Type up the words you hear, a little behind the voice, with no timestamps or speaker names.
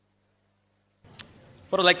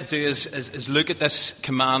What I'd like to do is look at this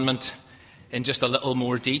commandment in just a little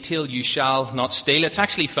more detail. You shall not steal. It's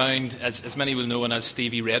actually found, as many will know, and as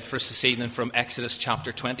Stevie read for us this evening, from Exodus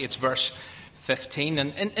chapter 20. It's verse 15.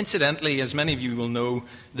 And incidentally, as many of you will know,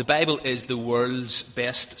 the Bible is the world's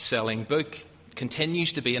best-selling book. It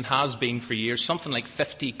continues to be and has been for years. Something like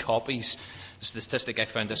 50 copies. The statistic I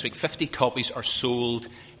found this week, 50 copies are sold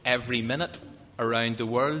every minute around the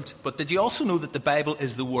world. But did you also know that the Bible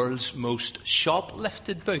is the world's most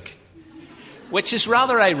shoplifted book? Which is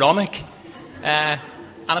rather ironic. And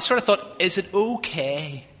I sort of thought, is it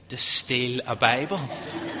okay to steal a Bible?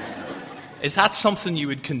 Is that something you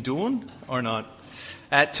would condone or not?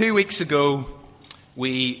 2 weeks ago,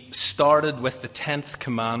 we started with the 10th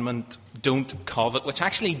commandment, don't covet, which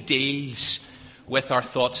actually deals with our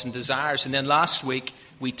thoughts and desires. And then last week,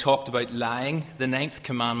 we talked about lying, the 9th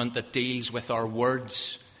commandment that deals with our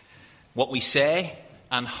words, what we say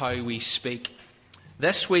and how we speak.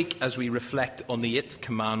 This week, as we reflect on the 8th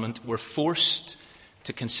commandment, we're forced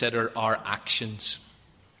to consider our actions.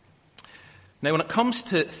 Now, when it comes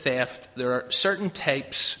to theft, there are certain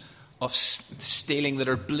types of stealing that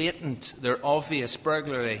are blatant, they're obvious: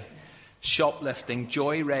 burglary, shoplifting,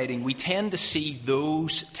 joyriding. We tend to see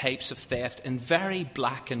those types of theft in very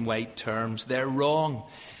black and white terms. They're wrong.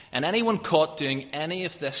 And anyone caught doing any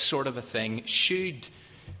of this sort of a thing should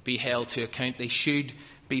be held to account. They should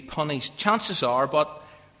be punished. Chances are, but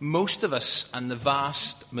most of us and the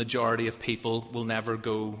vast majority of people will never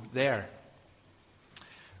go there.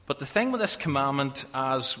 But the thing with this commandment,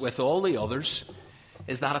 as with all the others,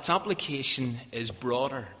 is that its application is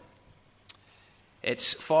broader.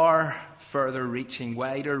 It's far further reaching,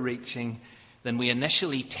 wider reaching than we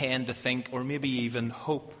initially tend to think or maybe even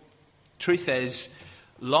hope. Truth is,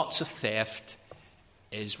 lots of theft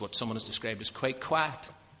is what someone has described as quite quiet.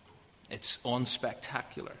 It's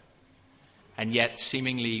unspectacular and yet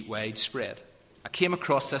seemingly widespread. I came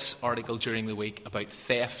across this article during the week about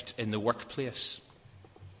theft in the workplace.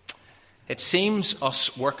 It seems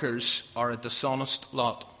us workers are a dishonest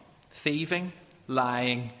lot, thieving,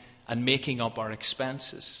 lying, and making up our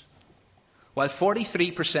expenses. While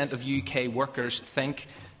 43% of UK workers think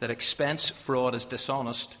that expense fraud is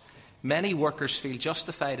dishonest, many workers feel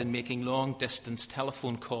justified in making long-distance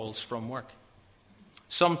telephone calls from work.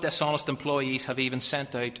 Some dishonest employees have even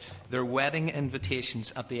sent out their wedding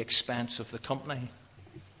invitations at the expense of the company.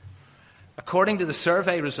 According to the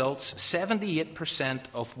survey results, 78%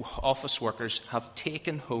 of office workers have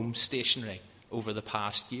taken home stationery over the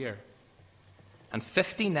past year. And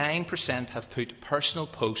 59% have put personal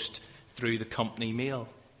post through the company mail.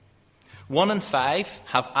 1 in 5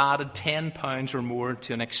 have added £10 or more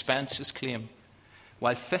to an expenses claim,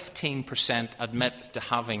 while 15% admit to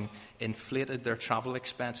having inflated their travel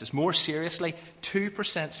expenses. More seriously,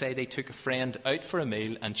 2% say they took a friend out for a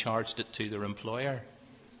meal and charged it to their employer.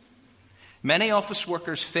 Many office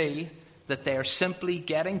workers feel that they are simply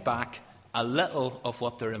getting back a little of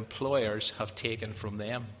what their employers have taken from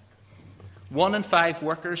them. 1 in 5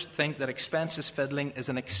 workers think that expenses fiddling is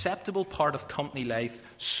an acceptable part of company life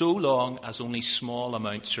so long as only small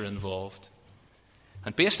amounts are involved.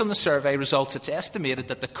 And based on the survey results, it's estimated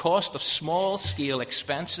that the cost of small-scale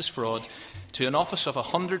expenses fraud to an office of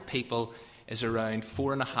 100 people is around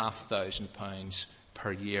 £4,500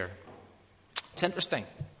 per year. It's interesting.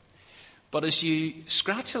 But as you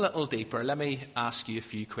scratch a little deeper, let me ask you a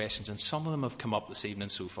few questions, and some of them have come up this evening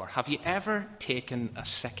so far. Have you ever taken a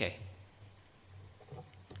sickie?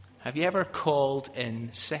 Have you ever called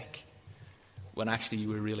in sick when actually you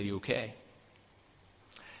were really okay?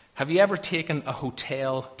 Have you ever taken a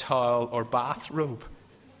hotel towel or bathrobe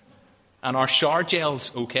and are shower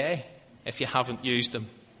gels okay if you haven't used them?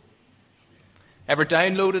 Ever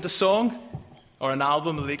downloaded a song or an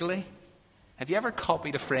album illegally? Have you ever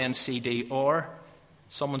copied a friend's CD or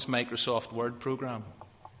someone's Microsoft Word program?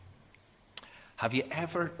 Have you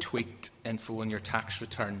ever tweaked info on your tax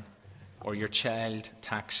return or your child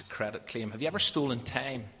tax credit claim? Have you ever stolen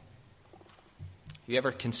time? Have you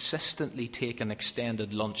ever consistently taken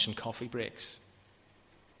extended lunch and coffee breaks?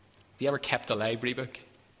 Have you ever kept a library book?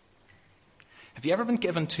 Have you ever been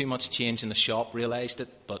given too much change in the shop, realised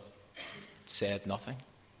it, but said nothing?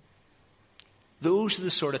 Those are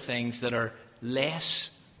the sort of things that are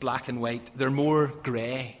less black and white. They're more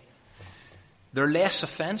grey. They're less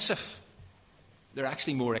offensive. They're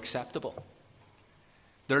actually more acceptable.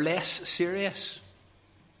 They're less serious.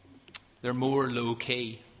 They're more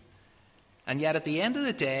low-key. And yet at the end of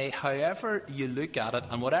the day, however you look at it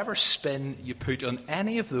and whatever spin you put on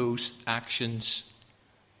any of those actions,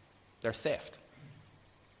 they're theft.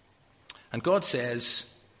 And God says,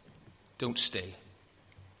 don't steal.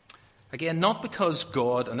 Again, not because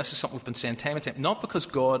God, and this is something we've been saying time and time, not because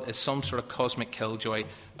God is some sort of cosmic killjoy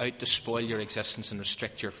out to spoil your existence and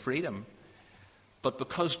restrict your freedom, but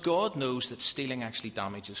because God knows that stealing actually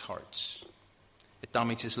damages hearts. It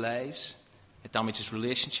damages lives, it damages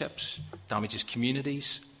relationships, damages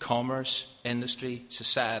communities, commerce, industry,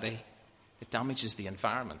 society. It damages the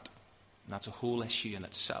environment. And that's a whole issue in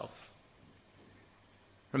itself.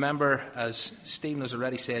 Remember, as Stephen has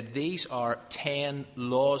already said, these are 10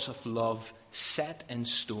 laws of love set in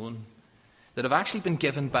stone that have actually been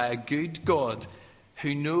given by a good God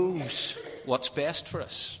who knows what's best for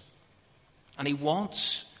us. And he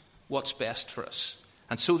wants what's best for us.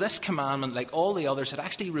 And so this commandment, like all the others, it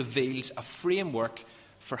actually reveals a framework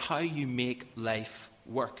for how you make life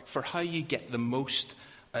work, for how you get the most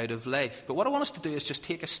out of life. But what I want us to do is just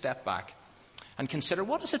take a step back and consider,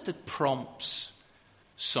 what is it that prompts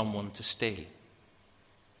someone to steal?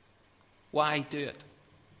 Why do it?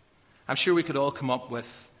 I'm sure we could all come up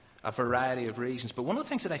with a variety of reasons, but one of the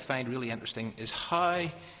things that I find really interesting is how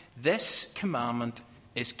this commandment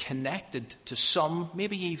is connected to some,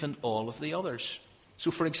 maybe even all of the others. So,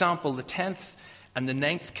 for example, the 10th and the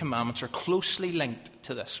 9th commandments are closely linked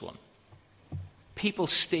to this one. People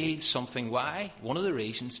steal something. Why? One of the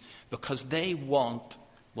reasons, because they want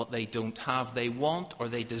what they don't have. They want or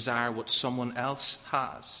they desire what someone else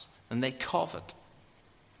has. And they covet.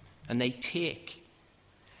 And they take.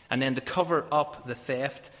 And then to cover up the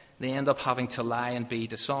theft, they end up having to lie and be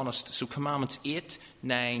dishonest. So commandments 8,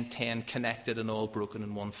 9, 10 connected and all broken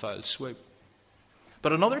in one foul swoop.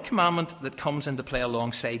 But another commandment that comes into play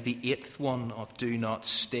alongside the 8th one of do not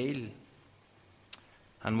steal.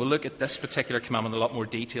 And we'll look at this particular commandment in a lot more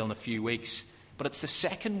detail in a few weeks. But it's the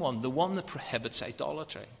second one, the one that prohibits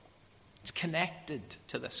idolatry. It's connected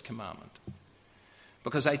to this commandment.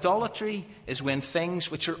 Because idolatry is when things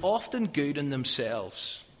which are often good in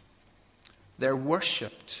themselves, they're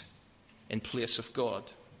worshipped in place of God.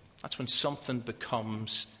 That's when something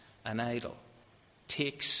becomes an idol.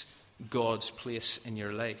 Takes God's place in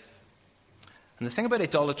your life. And the thing about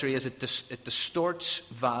idolatry is it distorts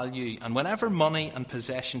value. And whenever money and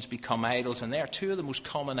possessions become idols, and they are two of the most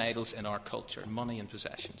common idols in our culture, money and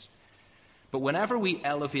possessions. But whenever we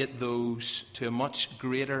elevate those to a much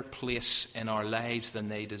greater place in our lives than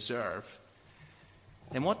they deserve,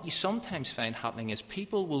 then what you sometimes find happening is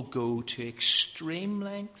people will go to extreme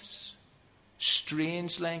lengths,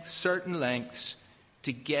 strange lengths, certain lengths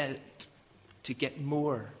to get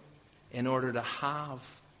more in order to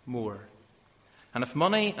have more. And if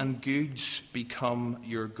money and goods become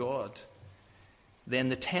your God, then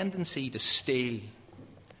the tendency to steal,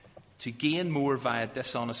 to gain more via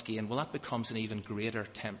dishonest gain, well, that becomes an even greater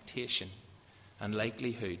temptation and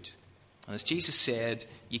likelihood. And as Jesus said,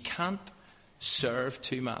 you can't serve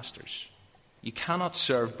two masters. You cannot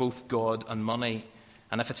serve both God and money.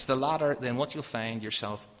 And if it's the latter, then what you'll find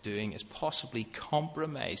yourself doing is possibly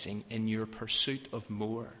compromising in your pursuit of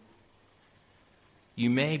more. You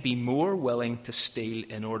may be more willing to steal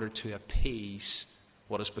in order to appease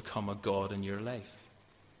what has become a god in your life.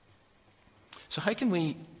 So how can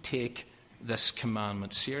we take this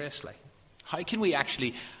commandment seriously? How can we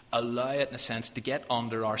actually allow it, in a sense, to get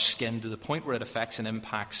under our skin to the point where it affects and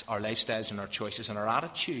impacts our lifestyles and our choices and our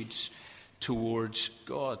attitudes towards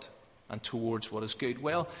God and towards what is good?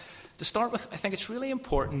 Well, to start with, I think it's really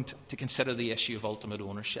important to consider the issue of ultimate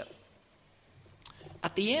ownership.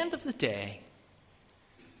 At the end of the day,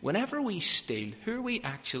 whenever we steal, who are we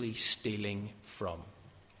actually stealing from?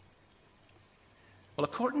 Well,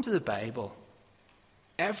 according to the Bible,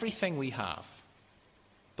 everything we have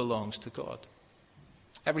belongs to God.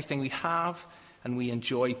 Everything we have and we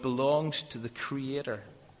enjoy belongs to the Creator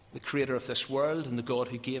of this world and the God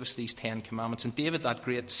who gave us these 10 commandments. And David, that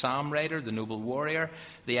great psalm writer, the noble warrior,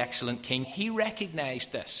 the excellent king, he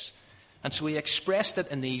recognized this. And so he expressed it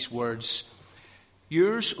in these words: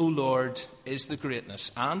 yours, O Lord, is the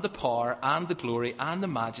greatness and the power and the glory and the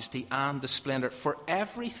majesty and the splendor, for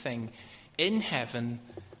everything in heaven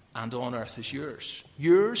and on earth is yours.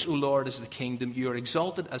 Yours, O Lord, is the kingdom. You are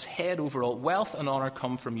exalted as head over all. Wealth and honor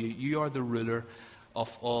come from you. You are the ruler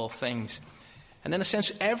of all things. And in a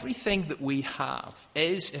sense, everything that we have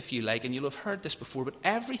is, if you like, and you'll have heard this before, but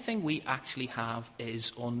everything we actually have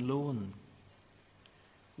is on loan.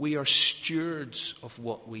 We are stewards of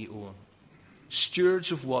what we own.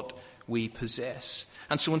 Stewards of what we possess.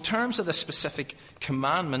 And so in terms of the specific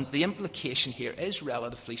commandment, the implication here is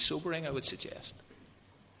relatively sobering, I would suggest.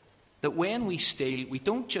 That when we steal, we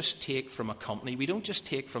don't just take from a company, we don't just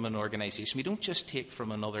take from an organization, we don't just take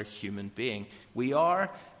from another human being. We are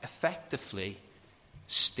effectively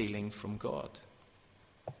stealing from God.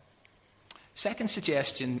 Second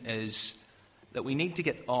suggestion is that we need to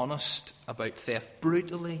get honest about theft,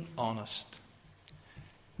 brutally honest.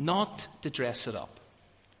 Not to dress it up,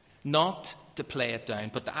 not to play it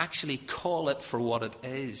down, but to actually call it for what it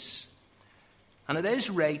is. And it is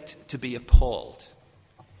right to be appalled.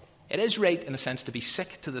 It is right, in a sense, to be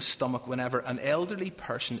sick to the stomach whenever an elderly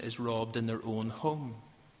person is robbed in their own home.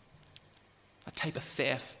 That type of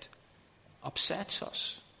theft upsets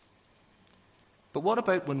us. But what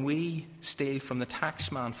about when we steal from the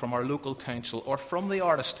taxman, from our local council, or from the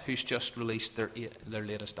artist who's just released their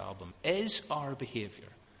latest album? Is our behaviour,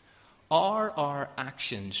 are our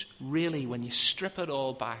actions really, when you strip it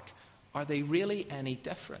all back, are they really any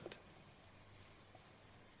different?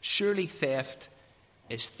 Surely theft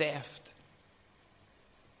is theft.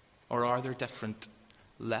 Or are there different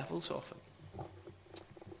levels of it?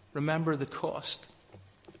 Remember the cost.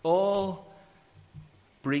 All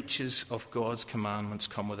breaches of God's commandments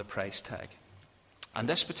come with a price tag. And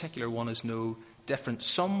this particular one is no different.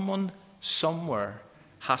 Someone, somewhere,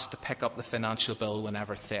 has to pick up the financial bill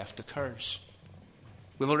whenever theft occurs.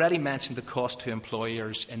 We've already mentioned the cost to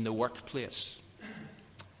employers in the workplace.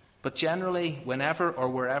 But generally, whenever or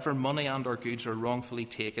wherever money and or goods are wrongfully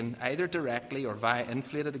taken, either directly or via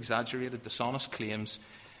inflated, exaggerated, dishonest claims,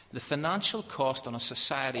 the financial cost on a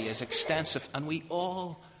society is extensive, and we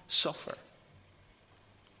all suffer.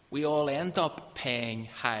 We all end up paying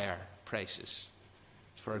higher prices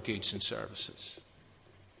for our goods and services.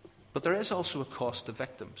 But there is also a cost to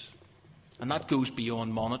victims, and that goes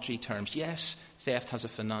beyond monetary terms. Yes, theft has a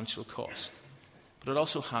financial cost, but it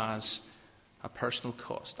also has a personal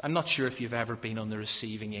cost. I'm not sure if you've ever been on the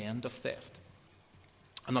receiving end of theft.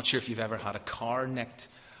 I'm not sure if you've ever had a car nicked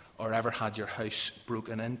or ever had your house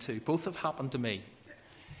broken into. Both have happened to me.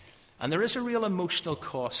 And there is a real emotional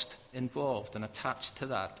cost involved and attached to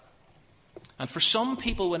that. And for some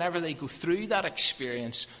people, whenever they go through that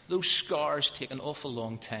experience, those scars take an awful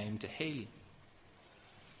long time to heal.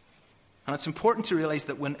 And it's important to realize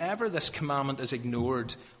that whenever this commandment is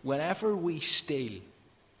ignored, whenever we steal,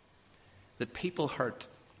 that people hurt,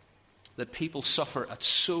 that people suffer at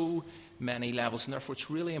so many levels. And therefore, it's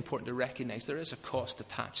really important to recognize there is a cost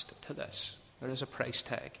attached to this. There is a price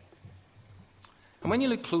tag. And when you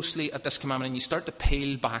look closely at this commandment and you start to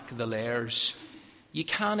peel back the layers, you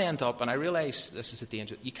can end up, and I realize this is a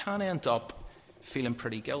danger, you can end up feeling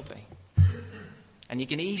pretty guilty. And you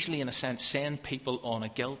can easily, in a sense, send people on a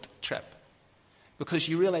guilt trip, because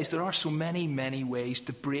you realize there are so many, many ways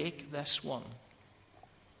to break this one.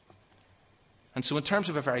 And so in terms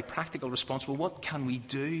of a very practical response, well, what can we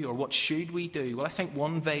do, or what should we do? Well, I think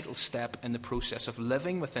one vital step in the process of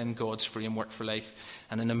living within God's framework for life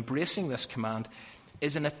and in embracing this command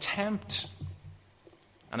is an attempt,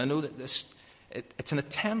 and I know that it's an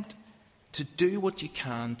attempt to do what you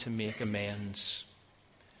can to make amends.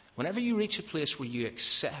 Whenever you reach a place where you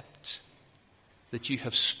accept that you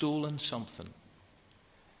have stolen something,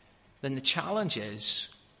 then the challenge is,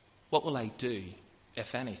 what will I do,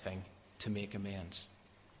 if anything, to make amends?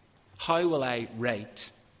 How will I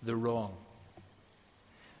right the wrong?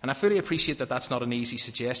 And I fully appreciate that that's not an easy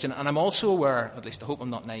suggestion. And I'm also aware, at least I hope I'm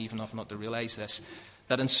not naive enough not to realize this,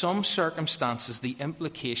 that in some circumstances the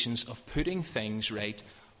implications of putting things right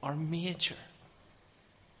are major.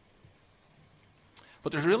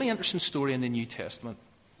 But there's a really interesting story in the New Testament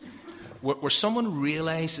where someone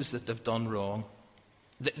realizes that they've done wrong.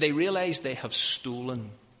 They realize they have stolen.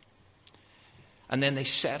 And then they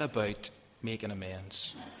set about making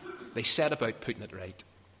amends. They set about putting it right.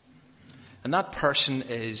 And that person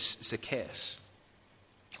is Zacchaeus.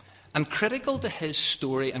 And critical to his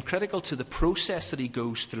story and critical to the process that he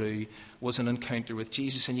goes through was an encounter with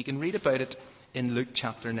Jesus. And you can read about it in Luke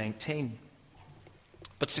chapter 19.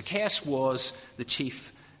 But Zacchaeus was the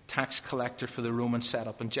chief tax collector for the Roman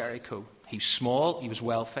setup in Jericho. He was small, he was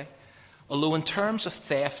wealthy. Although in terms of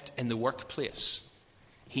theft in the workplace,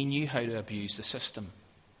 he knew how to abuse the system.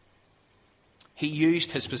 He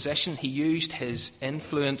used his position, he used his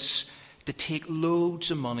influence to take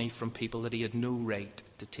loads of money from people that he had no right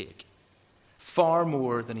to take. Far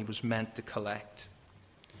more than he was meant to collect.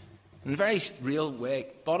 In a very real way,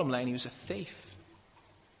 bottom line, he was a thief.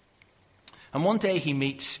 And one day he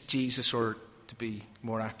meets Jesus, or to be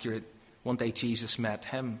more accurate, one day Jesus met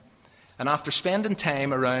him. And after spending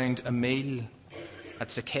time around a meal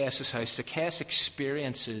at Zacchaeus' house, Zacchaeus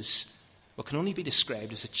experiences what can only be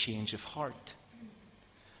described as a change of heart.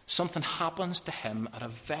 Something happens to him at a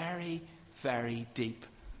very, very deep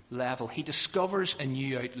level. He discovers a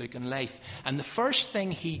new outlook in life. And the first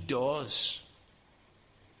thing he does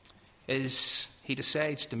is he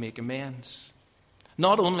decides to make amends.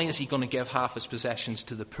 Not only is he going to give half his possessions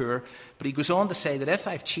to the poor, but he goes on to say that if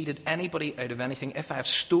I've cheated anybody out of anything, if I've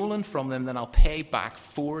stolen from them, then I'll pay back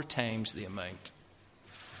 4 times the amount.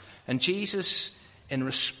 And Jesus, in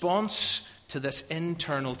response to this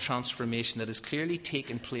internal transformation that has clearly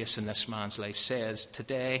taken place in this man's life, says,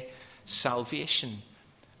 today salvation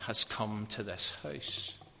has come to this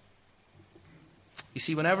house. You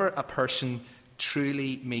see, whenever a person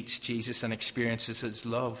truly meets Jesus and experiences his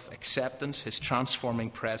love, acceptance, his transforming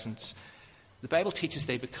presence, the Bible teaches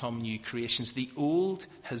they become new creations. The old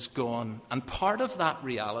has gone. And part of that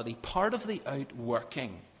reality, part of the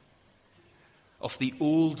outworking of the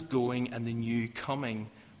old going and the new coming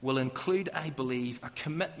will include, I believe, a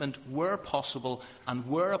commitment, where possible and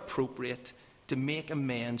where appropriate, to make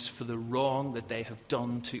amends for the wrong that they have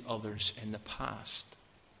done to others in the past.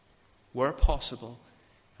 Where possible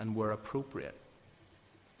and where appropriate.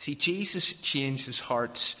 See, Jesus changes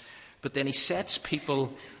hearts, but then he sets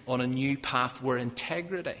people on a new path where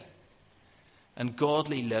integrity and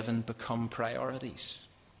godly living become priorities.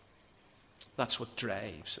 That's what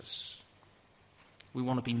drives us. We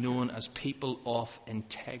want to be known as people of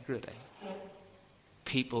integrity.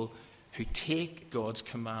 People who take God's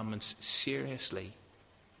commandments seriously,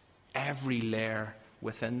 every layer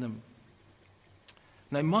within them.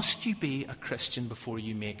 Now, must you be a Christian before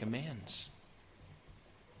you make amends?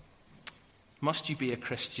 Must you be a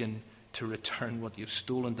Christian to return what you've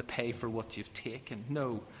stolen, to pay for what you've taken?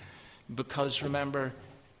 No, because remember,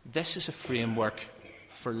 this is a framework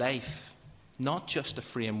for life, not just a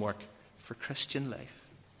framework for Christian life.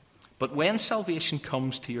 But when salvation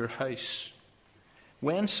comes to your house,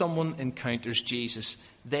 when someone encounters Jesus,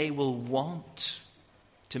 they will want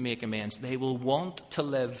to make amends. They will want to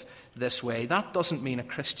live this way. That doesn't mean a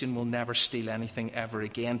Christian will never steal anything ever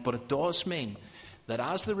again, but it does mean that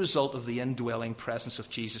as the result of the indwelling presence of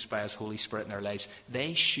Jesus by his Holy Spirit in their lives,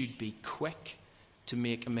 they should be quick to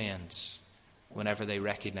make amends whenever they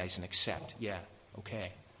recognize and accept, yeah,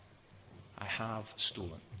 okay, I have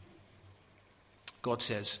stolen. God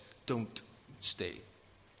says, don't steal.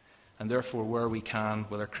 And therefore, where we can,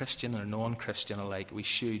 whether Christian or non-Christian alike, we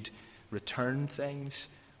should return things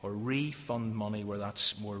or refund money where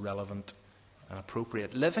that's more relevant and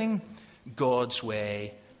appropriate. Living God's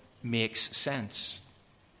way makes sense,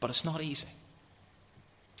 but it's not easy.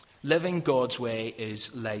 Living God's way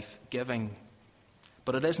is life-giving,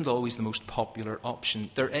 but it isn't always the most popular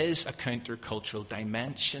option. There is a countercultural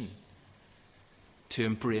dimension to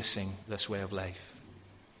embracing this way of life.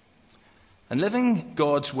 And living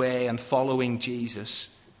God's way and following Jesus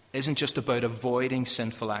isn't just about avoiding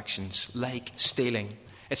sinful actions like stealing.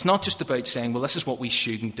 It's not just about saying, well, this is what we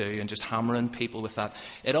shouldn't do and just hammering people with that.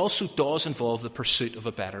 It also does involve the pursuit of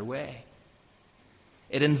a better way.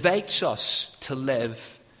 It invites us to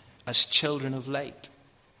live as children of light.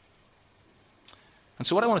 And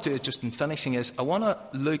so what I want to do just in finishing is I want to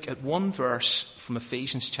look at one verse from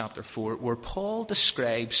Ephesians chapter 4 where Paul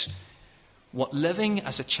describes what living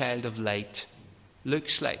as a child of light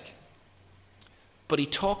looks like. But he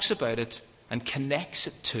talks about it and connects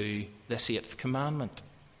it to this 8th commandment.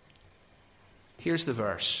 Here's the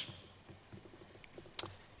verse.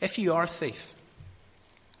 If you are a thief,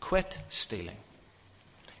 quit stealing.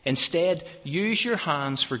 Instead, use your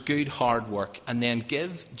hands for good hard work and then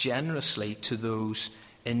give generously to those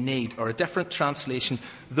in need. Or a different translation,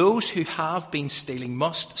 those who have been stealing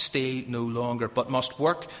must steal no longer, but must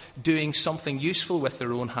work doing something useful with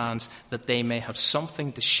their own hands that they may have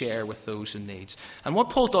something to share with those in need. And what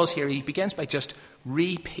Paul does here, he begins by just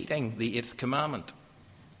repeating the 8th commandment.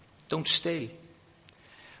 Don't steal.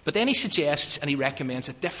 But then he suggests and he recommends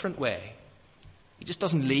a different way. He just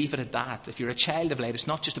doesn't leave it at that. If you're a child of light, it's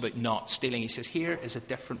not just about not stealing. He says, here is a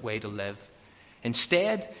different way to live.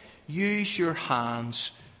 Instead, use your hands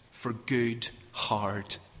for good,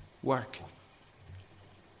 hard work.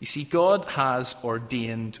 You see, God has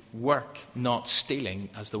ordained work, not stealing,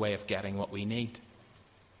 as the way of getting what we need.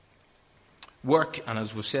 Work, and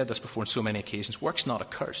as we've said this before on so many occasions, work's not a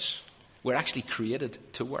curse. We're actually created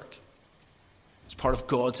to work. It's part of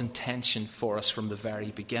God's intention for us from the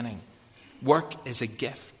very beginning. Work is a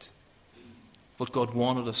gift. What God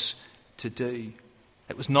wanted us to do.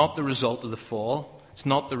 It was not the result of the fall. It's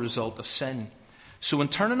not the result of sin. So in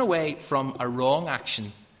turning away from a wrong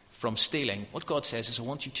action, from stealing, what God says is, I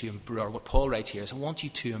want you to, or what Paul writes here is, I want you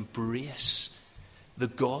to embrace the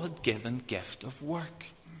God-given gift of work.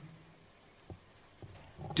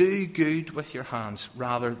 Do good with your hands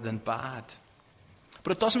rather than bad.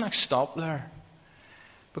 But it doesn't stop there.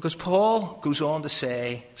 Because Paul goes on to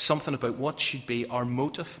say something about what should be our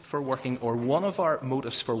motive for working, or one of our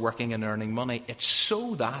motives for working and earning money. It's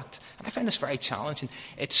so that, and I find this very challenging,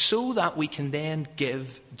 it's so that we can then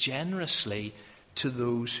give generously to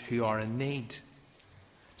those who are in need.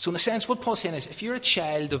 So in a sense, what Paul's saying is, if you're a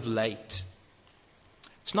child of light,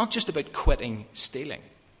 it's not just about quitting stealing.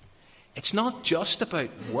 It's not just about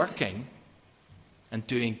working and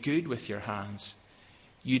doing good with your hands.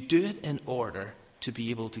 You do it in order to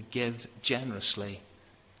be able to give generously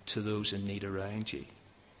to those in need around you.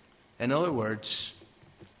 In other words,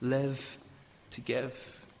 live to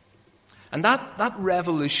give. And that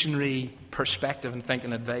revolutionary perspective and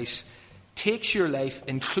thinking advice takes your life,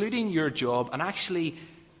 including your job, and actually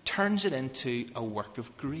turns it into a work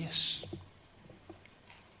of grace.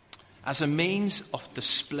 As a means of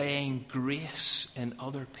displaying grace in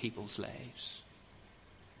other people's lives.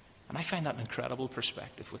 And I find that an incredible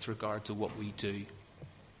perspective with regard to what we do.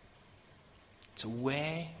 It's a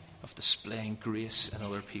way of displaying grace in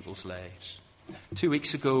other people's lives. 2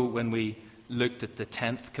 weeks ago, when we looked at the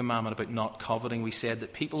 10th commandment about not coveting, we said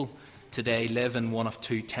that people today live in one of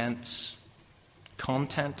two tents: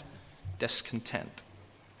 content, discontent.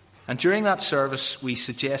 And during that service, we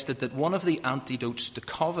suggested that one of the antidotes to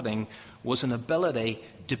coveting was an ability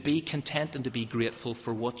to be content and to be grateful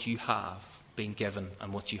for what you have been given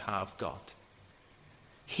and what you have got.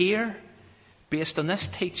 Here, based on this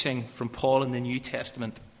teaching from Paul in the New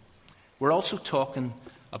Testament, we're also talking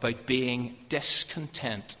about being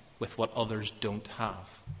discontent with what others don't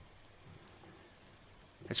have.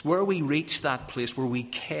 It's where we reach that place where we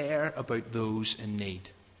care about those in need.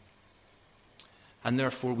 And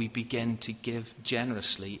therefore we begin to give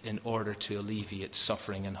generously in order to alleviate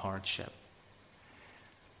suffering and hardship.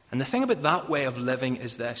 And the thing about that way of living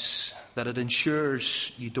is this, that it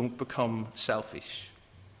ensures you don't become selfish.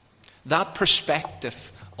 That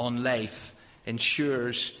perspective on life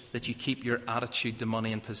ensures that you keep your attitude to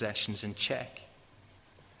money and possessions in check.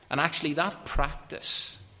 And actually that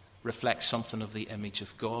practice reflects something of the image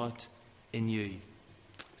of God in you.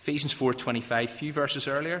 Ephesians 4:25, a few verses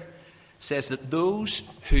earlier, says that those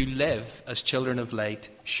who live as children of light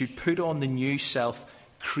should put on the new self,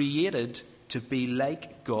 created to be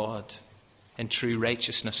like God in true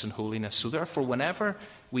righteousness and holiness. So therefore, whenever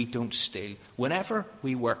we don't steal, whenever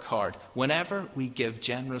we work hard, whenever we give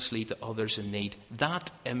generously to others in need,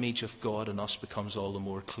 that image of God in us becomes all the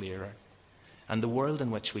more clearer. And the world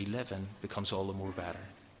in which we live in becomes all the more better.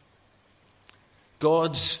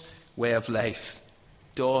 God's way of life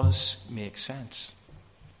does make sense.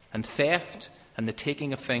 And theft and the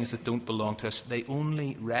taking of things that don't belong to us, they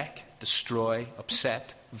only wreck, destroy,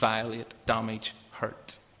 upset, violate, damage,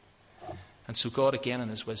 hurt. And so God again in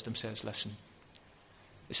his wisdom says, listen,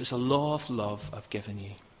 this is a law of love I've given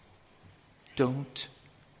you. Don't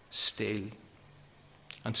steal.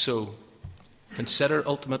 And so, consider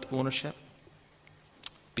ultimate ownership.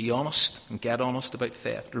 Be honest and get honest about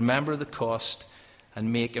theft. Remember the cost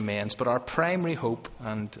and make amends. But our primary hope,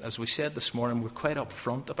 and as we said this morning, we're quite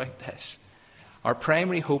upfront about this. Our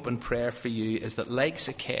primary hope and prayer for you is that, like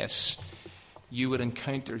Zacchaeus, you would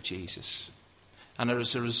encounter Jesus. And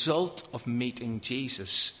as a result of meeting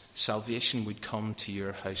Jesus, salvation would come to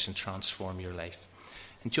your house and transform your life.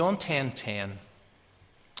 In John 10:10,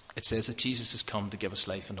 it says that Jesus has come to give us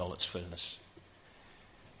life in all its fullness.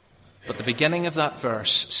 But the beginning of that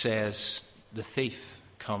verse says, the thief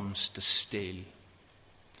comes to steal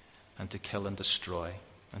and to kill and destroy.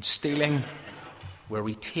 And stealing, where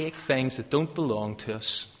we take things that don't belong to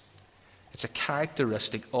us, it's a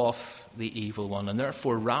characteristic of the evil one. And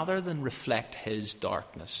therefore, rather than reflect his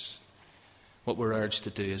darkness, what we're urged to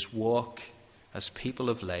do is walk as people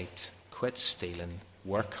of light, quit stealing,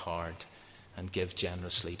 work hard, and give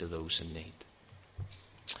generously to those in need.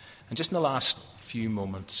 And just in the last few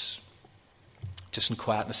moments, just in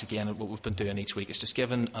quietness again, what we've been doing each week is just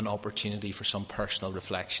given an opportunity for some personal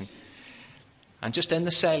reflection. And just in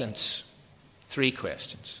the silence, 3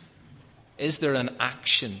 questions. Is there an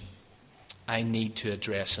action I need to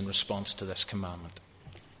address in response to this commandment?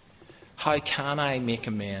 How can I make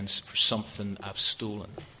amends for something I've stolen?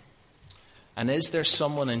 And is there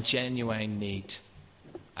someone in genuine need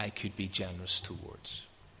I could be generous towards?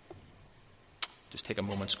 Just take a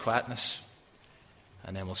moment's quietness,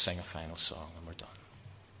 and then we'll sing a final song and we're done.